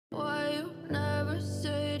never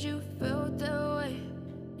said you felt that way.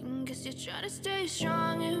 And guess you're trying to stay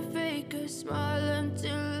strong and fake a smile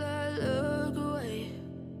until I look away.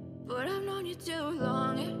 But I've known you too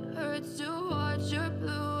long, it hurts to watch your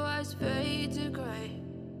blue eyes fade to gray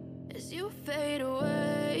as you fade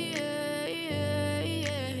away,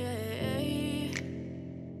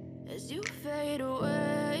 as you fade away.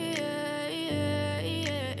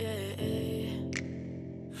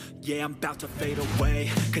 Yeah, I'm about to fade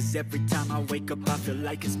away, cause every time I wake up I feel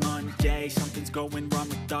like it's Monday. Something's going wrong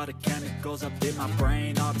with all the chemicals up in my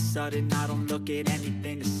brain. All of a sudden I don't look at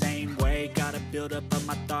anything the same way. Gotta build up of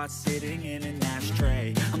my thoughts sitting in an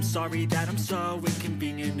ashtray. I'm sorry that I'm so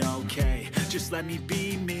inconvenient, okay. Just let me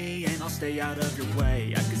be me and I'll stay out of your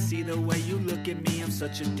way. I can see the way you look at me, I'm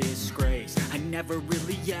such a disgrace. I never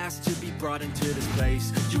really asked to be brought into this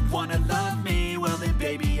place. You wanna love me? Well then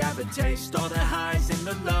baby have a taste. All the highs and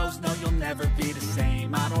the lows, no you'll never be the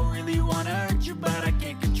same. I don't really wanna hurt you but I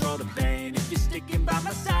can't control the pain. If you're sticking by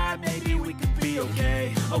my side maybe we could be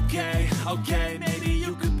okay. Okay, maybe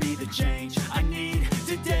you could be the change I need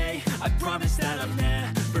today. I promise that I've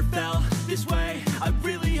never felt this way. I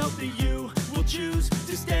really hope that you will choose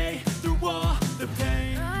to stay through all the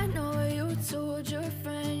pain. I know you told your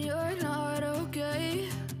friend you're not okay,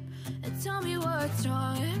 and tell me what's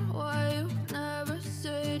wrong and why you never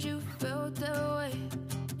said you felt that way.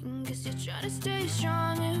 And guess you're trying to stay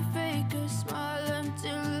strong and fake a smile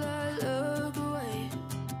until I look away.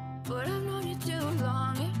 But I've known you too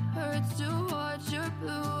long, it hurts to watch your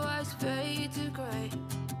blue eyes fade to gray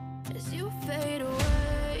as you fade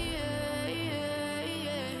away,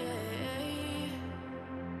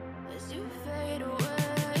 as you fade away,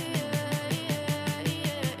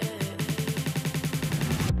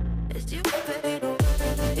 as you fade away.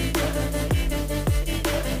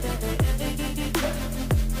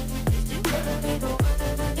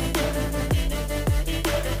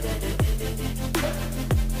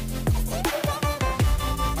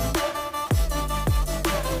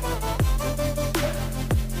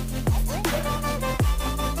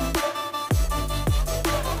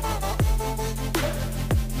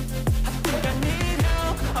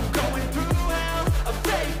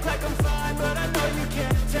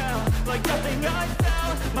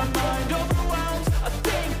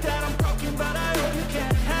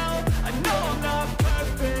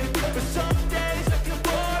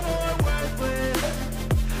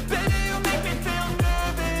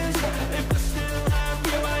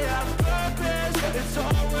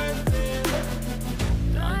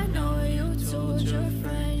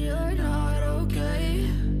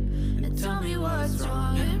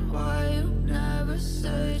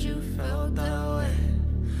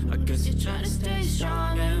 Trying to stay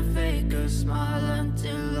strong and fake a smile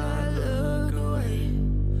until I look away.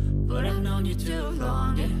 But I've known you too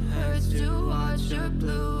long, it hurts to watch your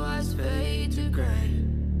blue eyes fade to gray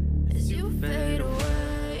as you fade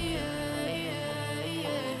away,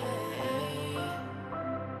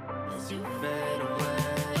 as you fade away,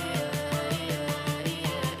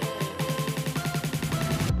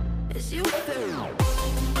 as you fade away.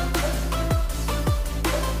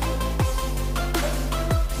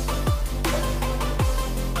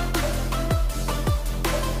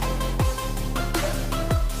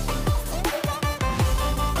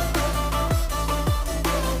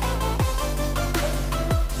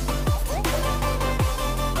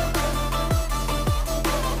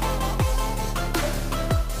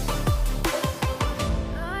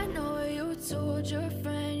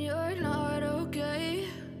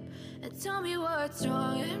 Tell me what's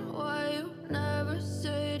wrong and why you never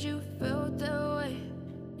said you felt that way.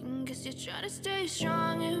 And guess you're trying to stay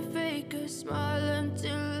strong and fake a smile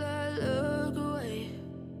until I look away.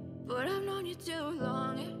 But I've known you too long.